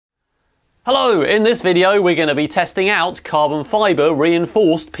Hello, in this video we're going to be testing out carbon fibre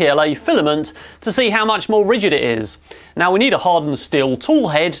reinforced PLA filament to see how much more rigid it is. Now we need a hardened steel tool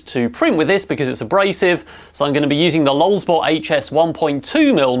head to print with this because it's abrasive, so I'm going to be using the Lulzbot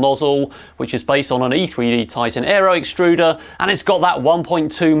HS1.2mm nozzle, which is based on an E3D Titan aero extruder, and it's got that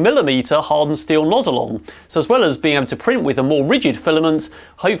 1.2mm hardened steel nozzle on. So as well as being able to print with a more rigid filament,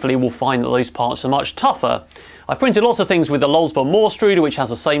 hopefully we'll find that those parts are much tougher. I've printed lots of things with the Lulzbot extruder, which has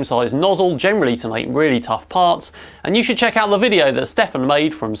the same size nozzle, generally to make really tough parts, and you should check out the video that Stefan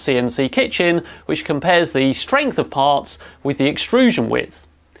made from CNC Kitchen, which compares the strength of parts with the extrusion width.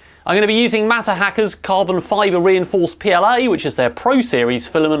 I'm going to be using MatterHackers carbon fibre reinforced PLA, which is their Pro Series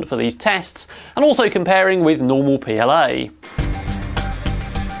filament for these tests, and also comparing with normal PLA.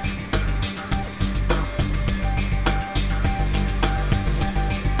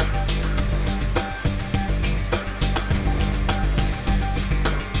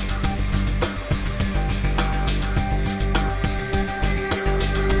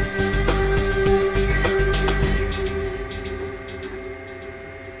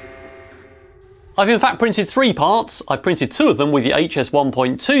 I've in fact printed 3 parts. I've printed 2 of them with the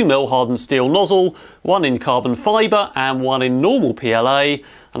HS1.2mm hardened steel nozzle, one in carbon fibre and one in normal PLA, and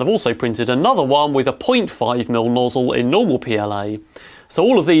I've also printed another one with a 0.5mm nozzle in normal PLA. So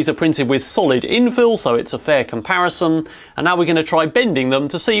all of these are printed with solid infill, so it's a fair comparison, and now we're going to try bending them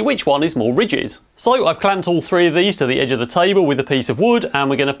to see which one is more rigid. So I've clamped all 3 of these to the edge of the table with a piece of wood, and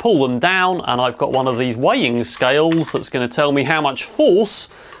we're going to pull them down, and I've got one of these weighing scales that's going to tell me how much force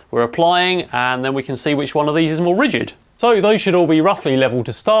we're applying, and then we can see which one of these is more rigid. So those should all be roughly level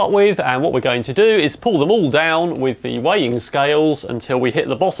to start with, and what we're going to do is pull them all down with the weighing scales until we hit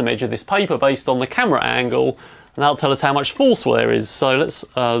the bottom edge of this paper based on the camera angle, and that'll tell us how much force there is. So let's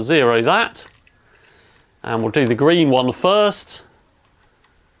zero that, and we'll do the green one first.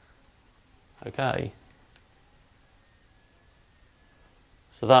 Okay.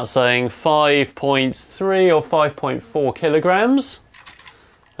 So that's saying 5.3 or 5.4 kilograms.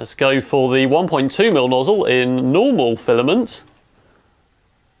 Let's go for the 1.2mm nozzle in normal filament.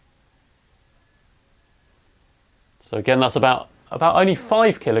 So again, that's about only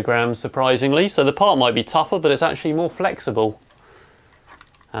 5 kilograms, surprisingly. So the part might be tougher, but it's actually more flexible.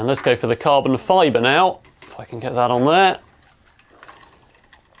 And let's go for the carbon fibre now, if I can get that on there.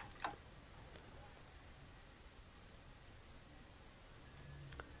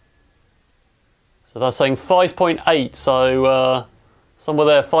 So that's saying 5.8, so somewhere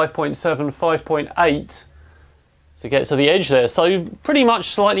there, 5.7, 5.8 to get to the edge there. So pretty much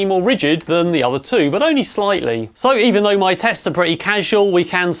slightly more rigid than the other 2, but only slightly. So even though my tests are pretty casual, we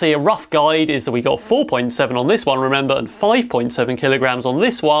can see a rough guide is that we got 4.7 on this one, remember, and 5.7 kilograms on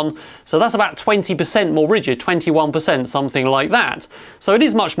this one. So that's about 20% more rigid, 21%, something like that. So it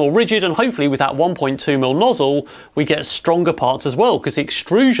is much more rigid, and hopefully with that 1.2mm nozzle, we get stronger parts as well, because the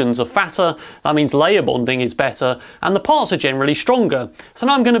extrusions are fatter, that means layer bonding is better, and the parts are generally stronger. So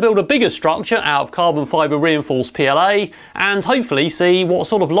now I'm going to build a bigger structure out of carbon fibre reinforced PLA, and hopefully see what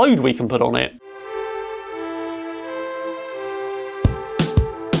sort of load we can put on it.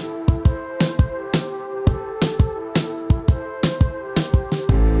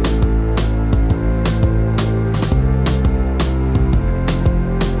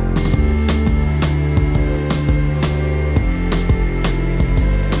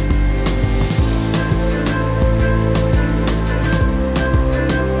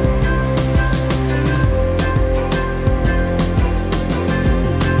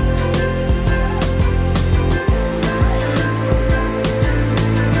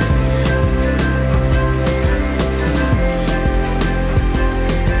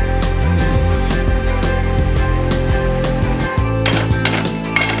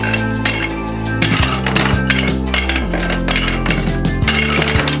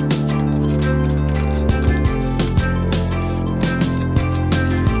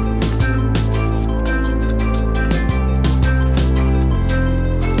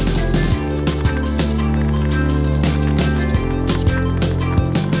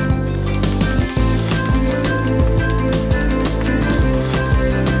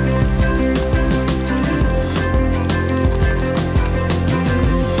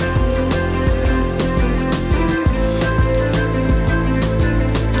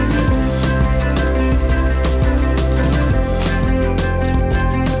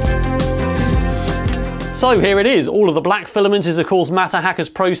 So here it is. All of the black filament is of course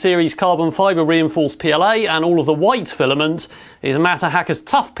MatterHackers Pro Series carbon fibre reinforced PLA, and all of the white filament is MatterHackers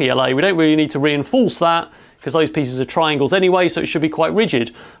Tough PLA. We don't really need to reinforce that because those pieces are triangles anyway, so it should be quite rigid.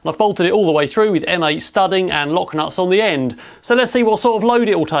 And I've bolted it all the way through with M8 studding and lock nuts on the end. So let's see what sort of load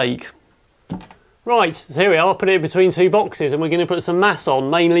it will take. Right, so here we are, put it between two boxes and we're going to put some mass on,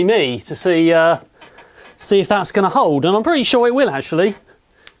 mainly me, to see if that's going to hold, and I'm pretty sure it will actually.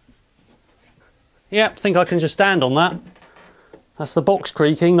 Yep, think I can just stand on that. That's the box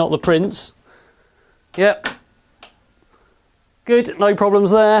creaking, not the prints. Yep. Good, no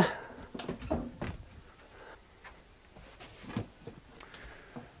problems there.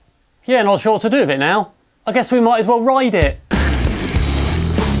 Yeah, not sure what to do with it now. I guess we might as well ride it.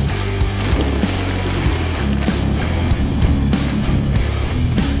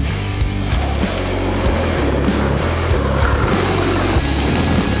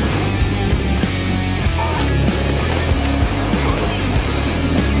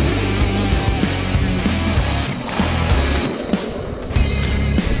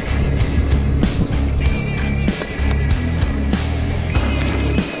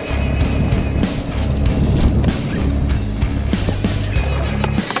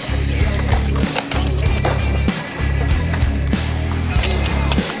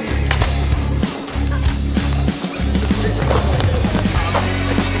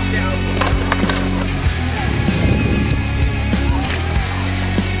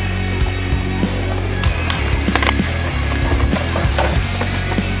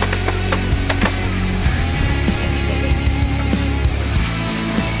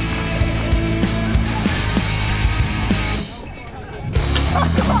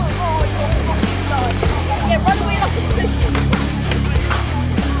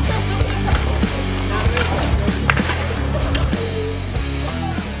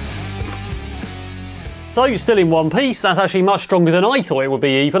 So, still in one piece. That's actually much stronger than I thought it would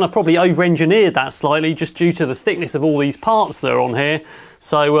be even. I've probably over-engineered that slightly just due to the thickness of all these parts that are on here.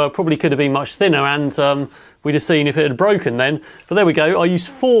 So probably could have been much thinner, and we'd have seen if it had broken then. But there we go. I used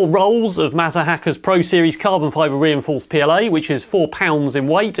 4 rolls of MatterHackers Pro Series carbon fibre reinforced PLA, which is 4 pounds in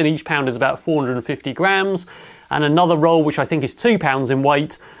weight, and each pound is about 450 grams. And another roll, which I think is 2 pounds in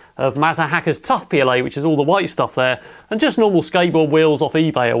weight, of MatterHackers Tough PLA, which is all the white stuff there, and just normal skateboard wheels off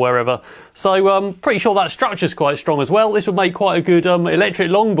eBay or wherever. So I'm pretty sure that structure's quite strong as well. This would make quite a good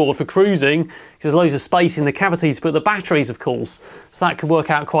electric longboard for cruising, because there's loads of space in the cavities to put the batteries, of course. So that could work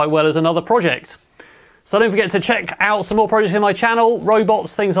out quite well as another project. So don't forget to check out some more projects in my channel,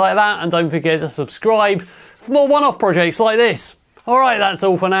 robots, things like that, and don't forget to subscribe for more one-off projects like this. Alright, that's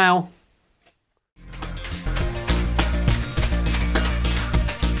all for now.